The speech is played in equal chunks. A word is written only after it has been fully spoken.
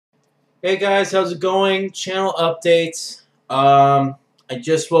Hey guys, how's it going? Channel updates. I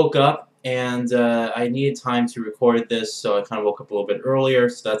just woke up and I needed time to record this, so I kind of woke up a little bit earlier,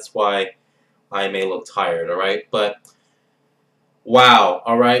 so that's why I may look tired, alright? But wow,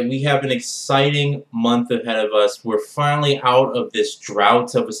 alright, we have an exciting month ahead of us. We're finally out of this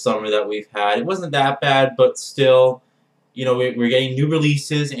drought of a summer that we've had. It wasn't that bad, but still, you know, we're getting new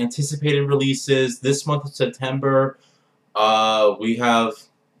releases, anticipated releases. This month of September, we have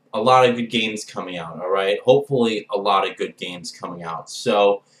a lot of good games coming out, alright? Hopefully a lot of good games coming out.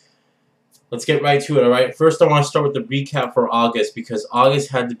 So, let's get right to it, alright? First I want to start with the recap for August, because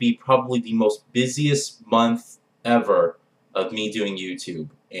August had to be probably the most busiest month ever of me doing YouTube.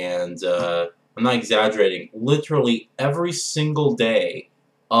 And I'm not exaggerating. Literally every single day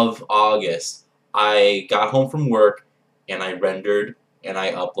of August, I got home from work and I rendered and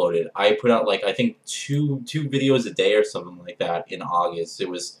I uploaded. I put out like I think two videos a day or something like that in August. It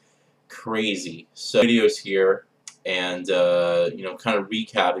was crazy. So videos here and you know, kind of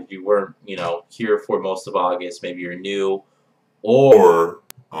recap if you weren't, you know, here for most of August. Maybe you're new, or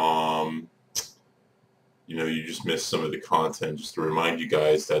you know, you just missed some of the content. Just to remind you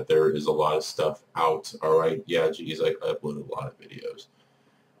guys that there is a lot of stuff out. All right, yeah, geez, I uploaded a lot of videos.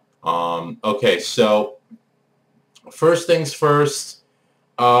 Okay, so first things first.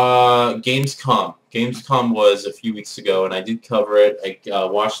 Gamescom. Gamescom was a few weeks ago, and I did cover it. I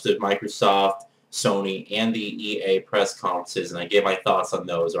watched the Microsoft, Sony, and the EA press conferences, and I gave my thoughts on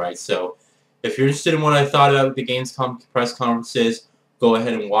those, right? So, if you're interested in what I thought about the Gamescom press conferences, go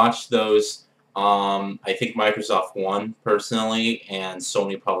ahead and watch those. I think Microsoft won, personally, and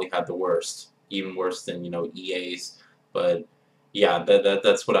Sony probably had the worst. Even worse than, you know, EA's. But, yeah,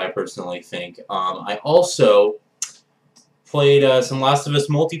 that's what I personally think. I also played some Last of Us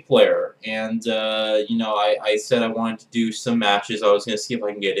multiplayer, and you know, I said I wanted to do some matches. I was going to see if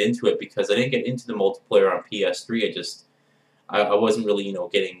I can get into it, because I didn't get into the multiplayer on PS3. I wasn't really, you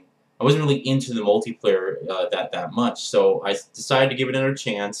know, I wasn't really into the multiplayer that much. So I decided to give it another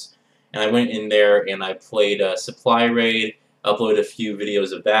chance, and I went in there and I played Supply Raid, uploaded a few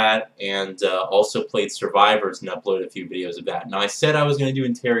videos of that, and also played Survivors and uploaded a few videos of that. Now I said I was going to do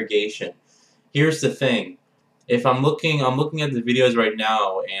Interrogation. Here's the thing. If I'm looking at the videos right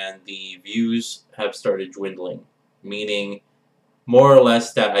now, and the views have started dwindling, meaning more or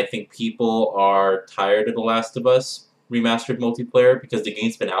less that I think people are tired of The Last of Us remastered multiplayer, because the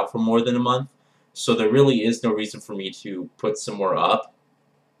game's been out for more than a month, so there really is no reason for me to put some more up.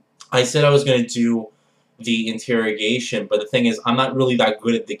 I said I was going to do the Interrogation, but the thing is, I'm not really that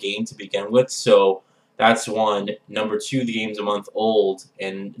good at the game to begin with, so that's one. Number two, the game's a month old,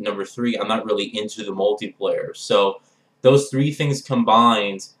 and number three, I'm not really into the multiplayer. So those three things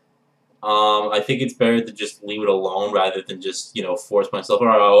combined, I think it's better to just leave it alone rather than just, you know, force myself. Or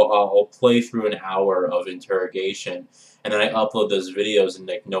I'll play through an hour of Interrogation, and then I upload those videos, and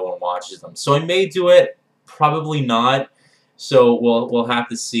like no one watches them. So I may do it, probably not. So we'll have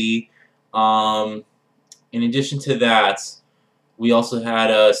to see. In addition to that, we also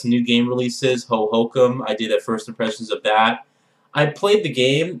had some new game releases. Ho Hokum, I did a first impressions of that. I played the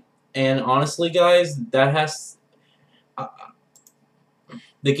game, and honestly, guys, the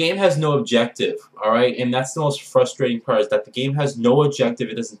game has no objective, alright? And that's the most frustrating part, is that the game has no objective.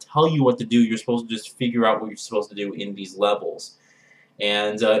 It doesn't tell you what to do. You're supposed to just figure out what you're supposed to do in these levels.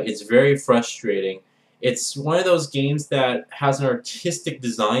 And it's very frustrating. It's one of those games that has an artistic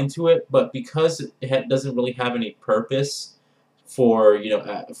design to it, but because it doesn't really have any purpose for, you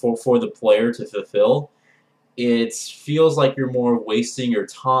know, for the player to fulfill, it feels like you're more wasting your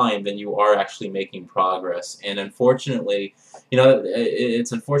time than you are actually making progress. And unfortunately, you know,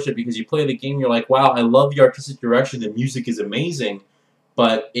 it's unfortunate, because you play the game, you're like, wow, I love the artistic direction, the music is amazing,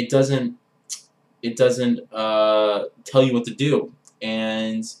 but it doesn't tell you what to do,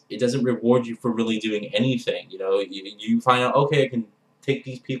 and it doesn't reward you for really doing anything. You know, you find out, okay, I can take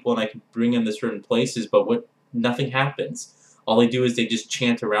these people and I can bring them to certain places, but nothing happens. All they do is they just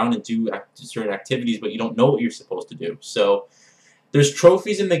chant around and do certain activities, but you don't know what you're supposed to do. So there's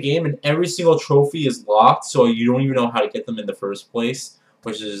trophies in the game, and every single trophy is locked, so you don't even know how to get them in the first place,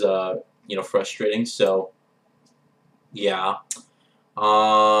 which is you know, frustrating. So yeah.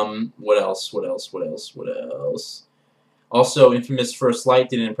 What else? What else? What else? What else? Also, Infamous First Light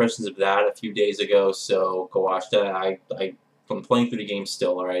did impressions of that a few days ago, so go watch that. I'm playing through the game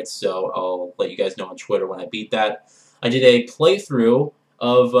still, alright, so I'll let you guys know on Twitter when I beat that. I did a playthrough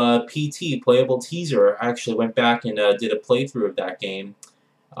of PT, Playable Teaser. I actually went back and did a playthrough of that game.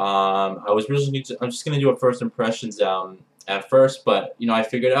 I'm just going to do a first impressions at first, but, you know, I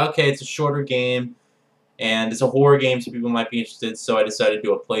figured, okay, it's a shorter game, and it's a horror game, so people might be interested. So I decided to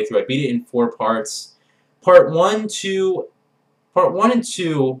do a playthrough. I beat it in 4 parts. Part 1, 2, Part 1 and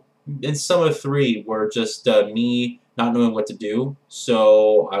 2, and some of 3 were just me not knowing what to do.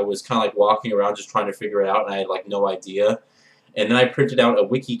 So I was kind of like walking around just trying to figure it out, and I had like no idea. And then I printed out a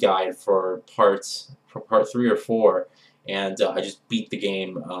wiki guide for part 3 or 4, and I just beat the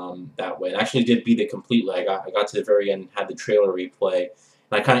game that way. And I actually did beat it completely. I got to the very end and had the trailer replay.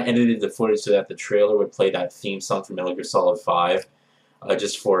 And I kind of edited the footage so that the trailer would play that theme song from Metal Gear Solid 5,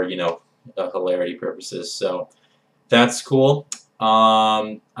 just for, you know, hilarity purposes. So that's cool.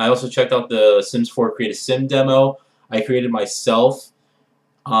 I also checked out the Sims 4 Create a Sim demo. I created myself.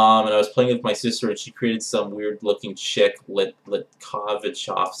 And I was playing with my sister, and she created some weird-looking chick,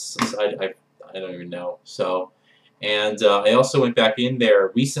 Litkovichovs. I don't even know. So, and I also went back in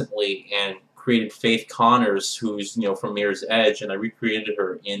there recently and created Faith Connors, who's, you know, from Mirror's Edge, and I recreated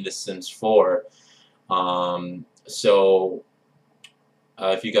her in The Sims 4. So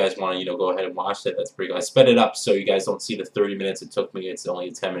if you guys want to, you know, go ahead and watch that, that's pretty good. I sped it up so you guys don't see the 30 minutes it took me. It's only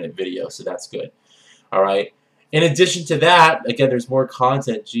a 10-minute video, so that's good. All right. In addition to that, again, there's more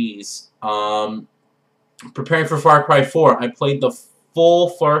content. Jeez. Preparing for Far Cry 4. I played the full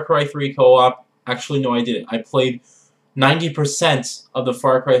Far Cry 3 co-op. Actually, no, I didn't. I played 90% of the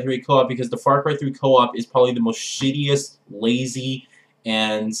Far Cry 3 co-op because the Far Cry 3 co-op is probably the most shittiest, lazy,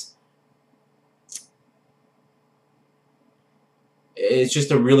 and it's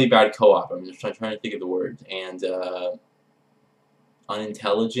just a really bad co-op. I'm just trying to think of the word. And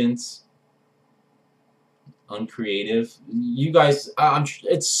unintelligent. Uncreative. You guys,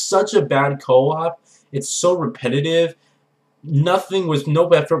 it's such a bad co-op. It's so repetitive. No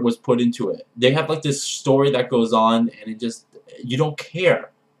effort was put into it. They have like this story that goes on, and it just, you don't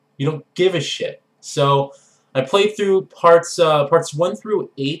care. You don't give a shit. So I played through parts 1 through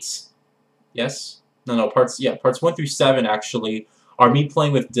 8. Yes? No, parts 1 through 7 actually are me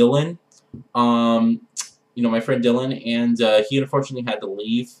playing with Dylan. You know, my friend Dylan, and he unfortunately had to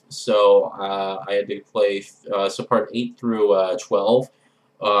leave, so I had to play, so part 8 through 12,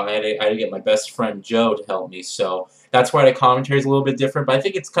 I had to get my best friend Joe to help me, so that's why the commentary is a little bit different, but I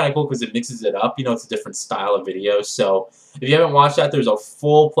think it's kind of cool because it mixes it up, you know, it's a different style of video, so if you haven't watched that, there's a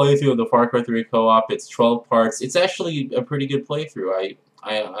full playthrough of the Far Cry 3 co-op. It's 12 parts. It's actually a pretty good playthrough.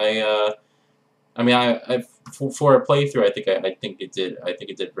 I mean, for a playthrough, I think it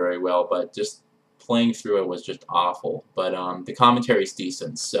did very well, but just playing through it was just awful. But the commentary is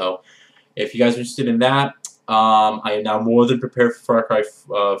decent. So if you guys are interested in that, I am now more than prepared for Far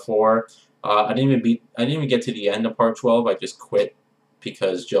Cry 4. I didn't even get to the end of part 12. I just quit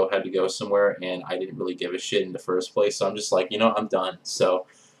because Joe had to go somewhere, and I didn't really give a shit in the first place. So I'm just like, you know, I'm done. So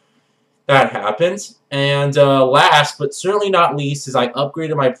that happened. And last, but certainly not least, is I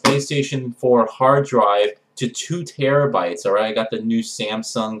upgraded my PlayStation 4 hard drive to 2 terabytes. Alright, I got the new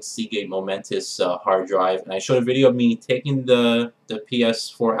Samsung Seagate Momentous hard drive, and I showed a video of me taking the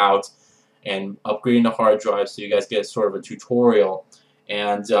PS4 out and upgrading the hard drive, so you guys get sort of a tutorial.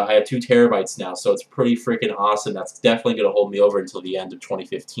 And I have 2 terabytes now, so it's pretty freaking awesome. That's definitely going to hold me over until the end of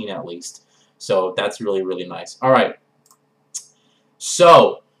 2015 at least. So that's really, really nice. Alright,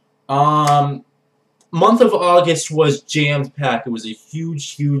 so month of August was jam-packed. It was a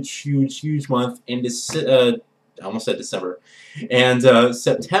huge, huge, huge, huge month. And I almost said December. And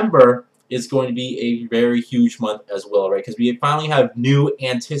September is going to be a very huge month as well, right? Because we finally have new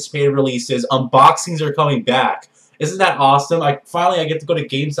anticipated releases. Unboxings are coming back. Isn't that awesome? Finally I get to go to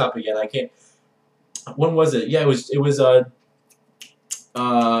GameStop again. I can't. When was it? Yeah, it was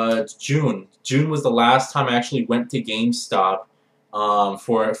June. June was the last time I actually went to GameStop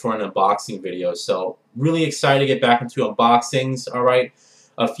for an unboxing video. So really excited to get back into unboxings. All right,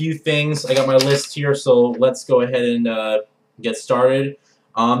 a few things. I got my list here, so let's go ahead and get started.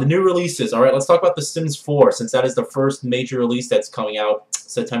 The new releases. All right, let's talk about The Sims 4, since that is the first major release that's coming out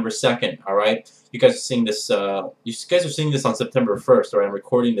September 2nd. All right, you guys are seeing this. You guys are seeing this on September 1st. All right, I'm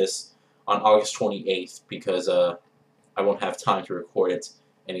recording this on August 28th because I won't have time to record it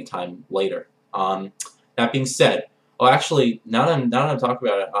anytime later. That being said, oh, actually, now that I'm talking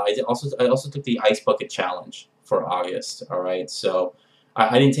about it, I also took the Ice Bucket Challenge for August. All right, so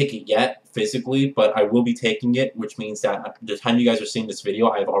I didn't take it yet physically, but I will be taking it, which means that the time you guys are seeing this video,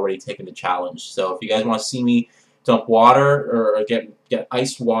 I've already taken the challenge. So if you guys want to see me dump water or get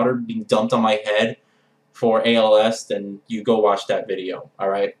iced water being dumped on my head for ALS, then you go watch that video. All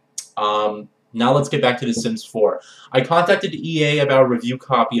right. Now let's get back to The Sims 4. I contacted EA about a review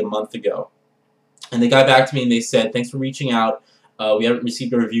copy a month ago, and they got back to me and they said, thanks for reaching out. We haven't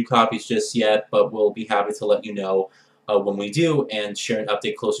received the review copies just yet, but we'll be happy to let you know when we do and share an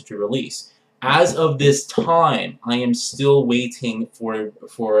update closer to release. As of this time, I am still waiting for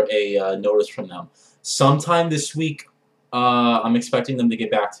a notice from them. Sometime this week, I'm expecting them to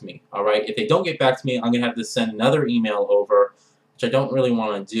get back to me. All right. If they don't get back to me, I'm gonna have to send another email over, which I don't really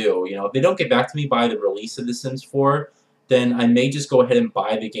want to do. You know, if they don't get back to me by the release of The Sims 4, then I may just go ahead and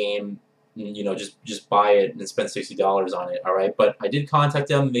buy the game. You know, just buy it and spend $60 on it. All right. But I did contact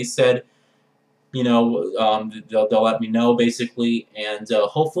them. They said, you know, they'll let me know basically, and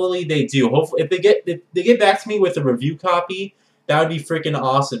hopefully they do. Hopefully, if they get back to me with a review copy, that would be freaking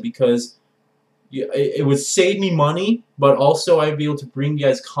awesome because it would save me money, but also I'd be able to bring you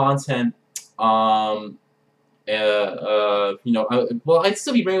guys content. You know, well, I'd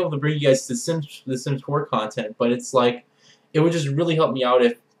still be able to bring you guys the Sims 4 content, but it's like it would just really help me out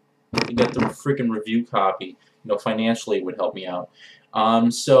if I get the freaking review copy. You know, financially it would help me out.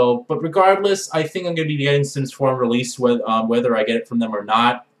 But regardless, I think I'm going to be getting Sims 4 released whether I get it from them or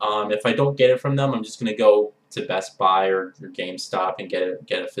not. If I don't get it from them, I'm just going to go to Best Buy or GameStop and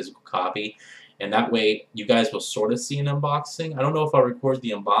get a physical copy. And that way, you guys will sort of see an unboxing. I don't know if I'll record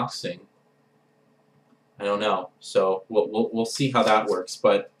the unboxing. I don't know. So we'll see how that works.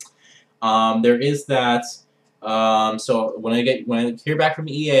 But there is that. So when I hear back from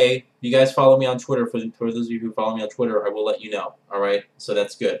EA, you guys follow me on Twitter. For those of you who follow me on Twitter, I will let you know. All right, so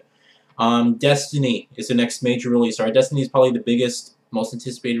that's good. Destiny is the next major release. All right, Destiny is probably the biggest, most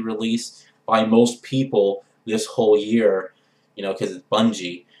anticipated release by most people this whole year. You know, because it's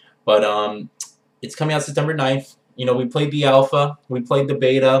Bungie. But it's coming out September 9th. You know, we played the alpha, we played the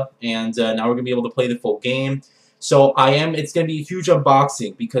beta, and now we're gonna be able to play the full game. So it's going to be a huge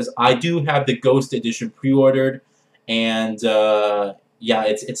unboxing because I do have the Ghost Edition pre-ordered, and yeah,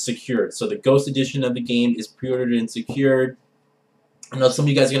 it's secured. So the Ghost Edition of the game is pre-ordered and secured. I know some of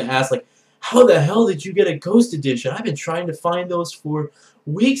you guys are going to ask, like, how the hell did you get a Ghost Edition? I've been trying to find those for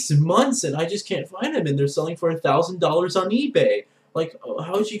weeks and months, and I just can't find them, and they're selling for $1,000 on eBay. Like,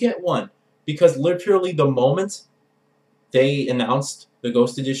 how did you get one? Because literally the moment they announced the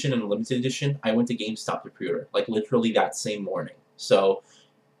Ghost Edition and the Limited Edition, I went to GameStop to pre-order, like literally that same morning. So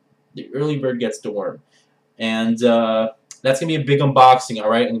the early bird gets the worm. And that's going to be a big unboxing, all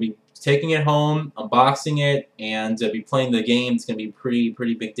right? I'm going to be taking it home, unboxing it, and be playing the game. It's going to be a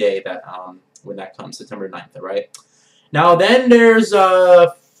pretty big day that when that comes, September 9th, all right? Now then there's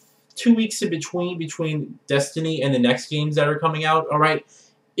 2 weeks in between Destiny and the next games that are coming out, all right?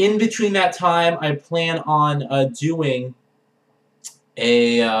 In between that time, I plan on doing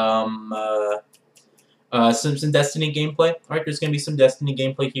some Destiny gameplay. Alright, there's going to be some Destiny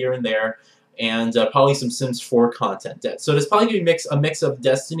gameplay here and there, and probably some Sims 4 content. So there's probably going to be a mix of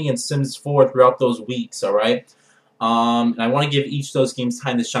Destiny and Sims 4 throughout those weeks, alright? And I want to give each of those games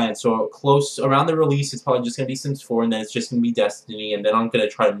time to shine. So close around the release, it's probably just going to be Sims 4, and then it's just going to be Destiny, and then I'm going to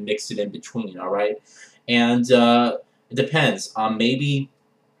try to mix it in between, alright? And it depends. Maybe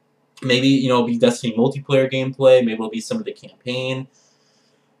you know, it'll be Destiny multiplayer gameplay. Maybe it'll be some of the campaign.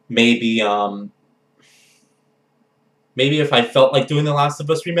 Maybe if I felt like doing The Last of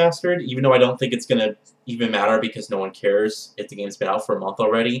Us Remastered, even though I don't think it's going to even matter because no one cares if the game's been out for a month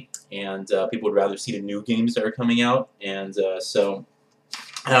already, and people would rather see the new games that are coming out, and so,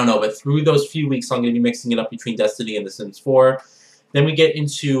 I don't know, but through those few weeks I'm going to be mixing it up between Destiny and The Sims 4. Then we get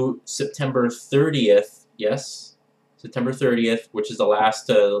into September 30th, yes, September 30th, which is the last,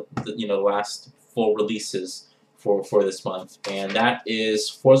 you know, the last full releases for this month, and that is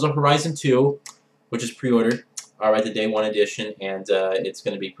Forza Horizon 2, which is pre-ordered. All right, the Day 1 edition, and it's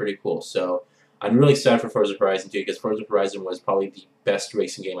going to be pretty cool. So I'm really excited for Forza Horizon 2 because Forza Horizon was probably the best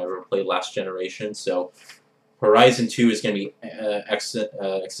racing game I ever played last generation. So Horizon 2 is going to be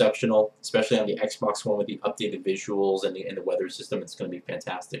exceptional, especially on the Xbox One with the updated visuals and the weather system. It's going to be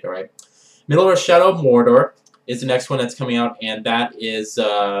fantastic. All right, Middle-earth: Shadow of Mordor is the next one that's coming out, and that is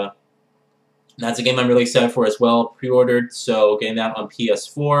that's a game I'm really excited for as well. Pre-ordered, so getting that on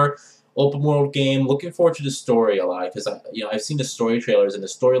PS4. Open world game. Looking forward to the story a lot because I've seen the story trailers and the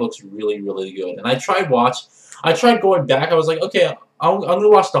story looks really good. And I tried going back. I was like, okay, I'm gonna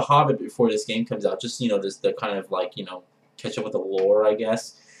watch The Hobbit before this game comes out. Just the kind of like catch up with the lore, I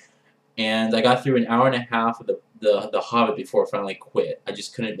guess. And I got through an hour and a half of the Hobbit before I finally quit. I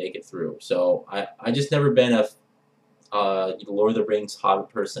just couldn't make it through. So I just never been a Lord of the Rings Hobbit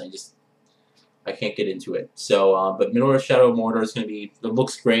person. I can't get into it. So but Middle-earth: Shadow of Mordor is gonna be. It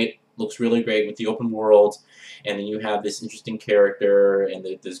looks great. Looks really great with the open world, and then you have this interesting character and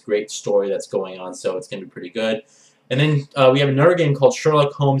this great story that's going on, so it's going to be pretty good. And then we have another game called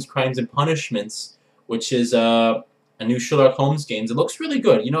Sherlock Holmes: Crimes and Punishments, which is a new Sherlock Holmes game. It looks really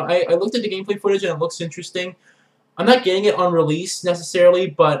good. I looked at the gameplay footage and it looks interesting. I'm not getting it on release necessarily,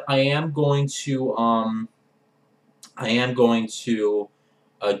 but I am going to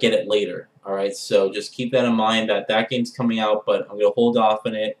get it later. All right, so just keep that in mind that that game's coming out, but I'm gonna hold off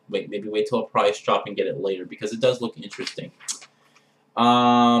on it. Maybe wait till a price drop and get it later because it does look interesting.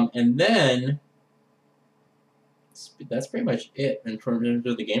 And then that's pretty much it in terms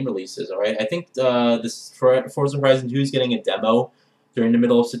of the game releases. All right, I think this Forza Horizon 2 is getting a demo during the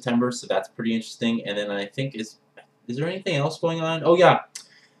middle of September, so that's pretty interesting. And then I think is there anything else going on? Oh yeah,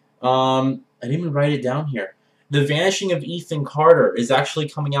 I didn't even write it down here. The Vanishing of Ethan Carter is actually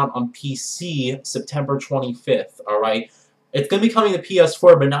coming out on PC September 25th. All right, it's going to be coming to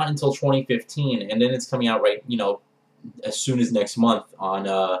PS4, but not until 2015, and then it's coming out as soon as next month on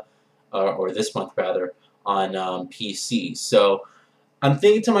or this month rather on PC. So I'm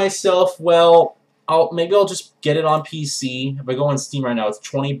thinking to myself, well, maybe I'll just get it on PC. If I go on Steam right now, it's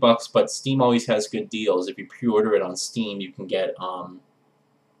 $20, but Steam always has good deals. If you pre-order it on Steam, you can get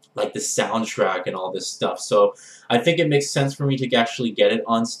like the soundtrack and all this stuff. So I think it makes sense for me to actually get it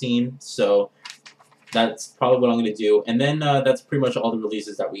on Steam. So that's probably what I'm going to do. And then that's pretty much all the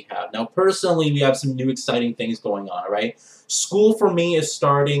releases that we have. Now, personally, we have some new exciting things going on, all right? School for me is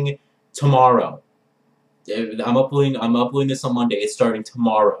starting tomorrow. I'm uploading this on Monday. It's starting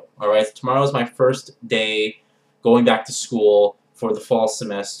tomorrow, all right? So tomorrow is my first day going back to school for the fall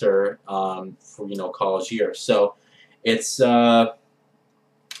semester for, college year. So it's...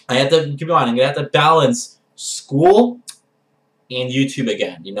 I have to keep in mind, I'm gonna have to balance school and YouTube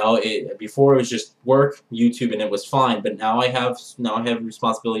again. Before it was just work, YouTube, and it was fine. But now I have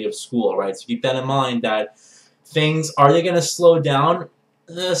responsibility of school. Right, so keep that in mind. That things are they gonna slow down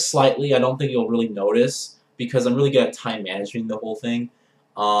slightly? I don't think you'll really notice because I'm really good at time managing the whole thing.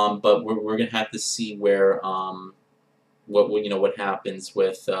 But we're gonna have to see where what happens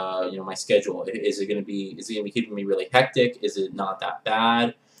with my schedule. Is it gonna be keeping me really hectic? Is it not that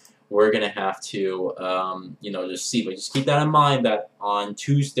bad? We're going to have to, just see. But just keep that in mind that on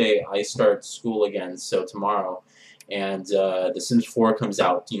Tuesday I start school again, so tomorrow. And The Sims 4 comes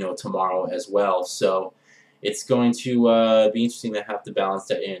out, tomorrow as well. So it's going to be interesting to have to balance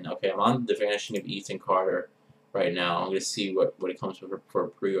that in. Okay, I'm on The Vanishing of Ethan Carter right now. I'm going to see what it comes with for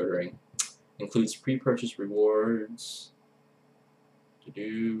pre-ordering. Includes pre-purchase rewards.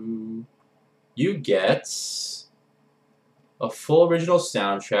 You get a full original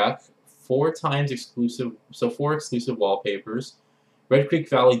soundtrack, 4 exclusive wallpapers, Red Creek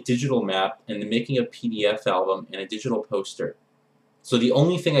Valley digital map, and the making of PDF album, and a digital poster. So the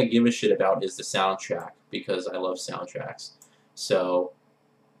only thing I give a shit about is the soundtrack, because I love soundtracks. So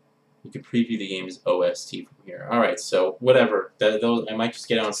you can preview the game's OST from here. Alright, so whatever. I might just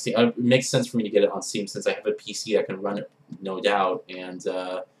get it on Steam. It makes sense for me to get it on Steam since I have a PC that can run it, no doubt, and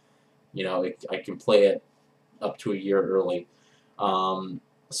I can play it up to a year early.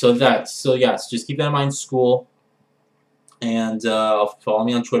 So yes, just keep that in mind, school, and follow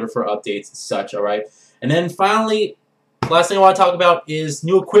me on Twitter for updates and such, alright? And then finally, last thing I want to talk about is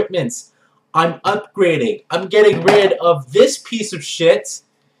new equipment. I'm upgrading. I'm getting rid of this piece of shit,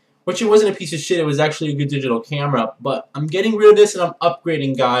 which it wasn't a piece of shit, it was actually a good digital camera, but I'm getting rid of this and I'm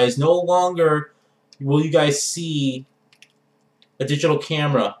upgrading, guys. No longer will you guys see a digital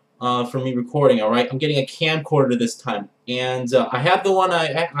camera for me recording. All right, I'm getting a camcorder this time, and I have the one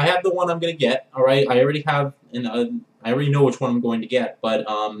I have the one I'm gonna get. All right, I already have, and I already know which one I'm going to get, but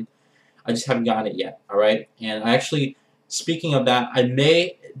I just haven't gotten it yet. All right, and I actually, speaking of that,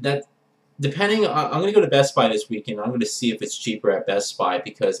 depending, I'm gonna go to Best Buy this weekend. I'm gonna see if it's cheaper at Best Buy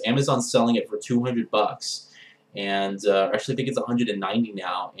because Amazon's selling it for $200, and I actually think it's $190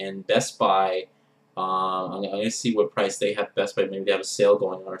 now, and Best Buy. I'm going to see what price they have Best Buy. Maybe they have a sale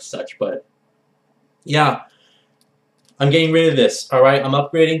going on or such. But, yeah, I'm getting rid of this. All right, I'm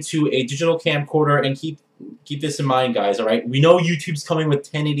upgrading to a digital camcorder. And keep this in mind, guys. All right, we know YouTube's coming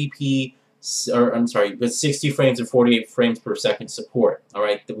with 1080p, or I'm sorry, with 60 frames and 48 frames per second support. All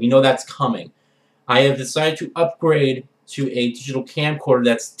right, we know that's coming. I have decided to upgrade to a digital camcorder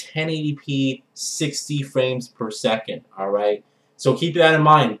that's 1080p, 60 frames per second. All right. So keep that in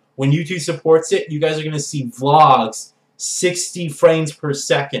mind. When YouTube supports it, you guys are going to see vlogs 60 frames per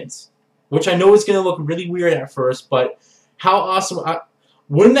second, which I know is going to look really weird at first, but how awesome.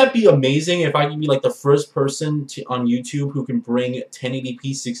 Wouldn't that be amazing if I could be like the first person on YouTube who can bring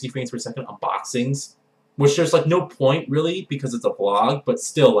 1080p 60 frames per second unboxings, which there's like no point really because it's a vlog, but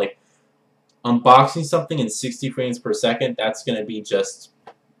still like unboxing something in 60 frames per second, that's going to be just,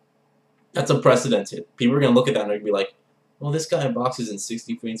 that's unprecedented. People are going to look at that and they're going to be like, well, this guy unboxes in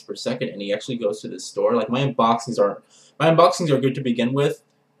 60 frames per second, and he actually goes to the store. Like, my unboxings are good to begin with.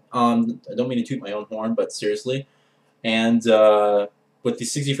 I don't mean to toot my own horn, but seriously. and with the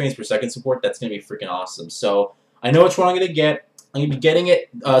 60 frames per second support, that's going to be freaking awesome. So I know which one I'm going to get. I'm going to be getting it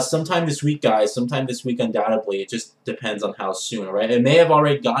sometime this week, guys. Sometime this week, undoubtedly. It just depends on how soon, all right? I may have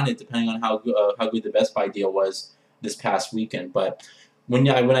already gotten it, depending on how good the Best Buy deal was this past weekend. But when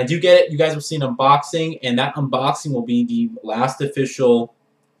I do get it, you guys will see an unboxing, and that unboxing will be the last official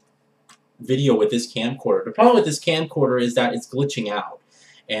video with this camcorder. The problem with this camcorder is that it's glitching out.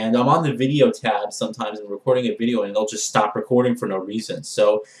 And I'm on the video tab sometimes and recording a video, and it'll just stop recording for no reason.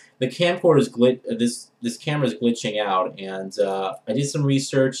 So the camcorder is this camera is glitching out, and I did some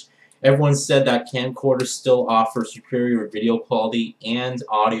research. Everyone said that camcorder still offers superior video quality and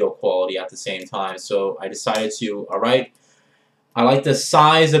audio quality at the same time. So I decided to, alright, I like the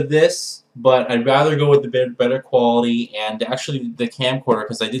size of this, but I'd rather go with the better quality and actually the camcorder,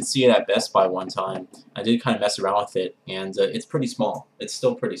 because I did see it at Best Buy one time. I did kind of mess around with it, and it's pretty small. It's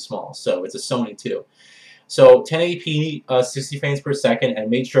still pretty small, so it's a Sony too. So 1080p, 60 frames per second, and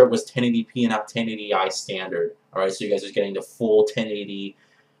made sure it was 1080p and not 1080i standard. Alright, so you guys are getting the full 1080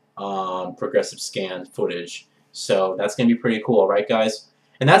 progressive scan footage. So that's going to be pretty cool, alright guys?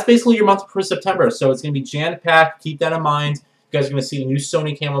 And that's basically your month for September, so it's going to be jam-packed. Keep that in mind. You guys are going to see the new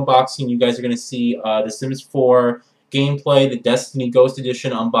Sony Cam unboxing. You guys are going to see the Sims 4 gameplay, the Destiny Ghost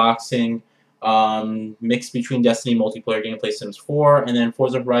Edition unboxing, mixed between Destiny multiplayer gameplay Sims 4, and then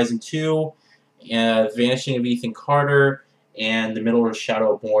Forza Horizon 2, Vanishing of Ethan Carter, and the Middle-earth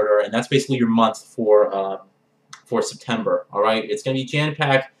Shadow of Mordor. And that's basically your month for September. All right, it's going to be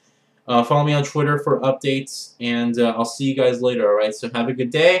jam-packed. Follow me on Twitter for updates, and I'll see you guys later. All right, so have a good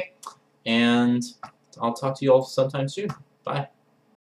day, and I'll talk to you all sometime soon. Bye.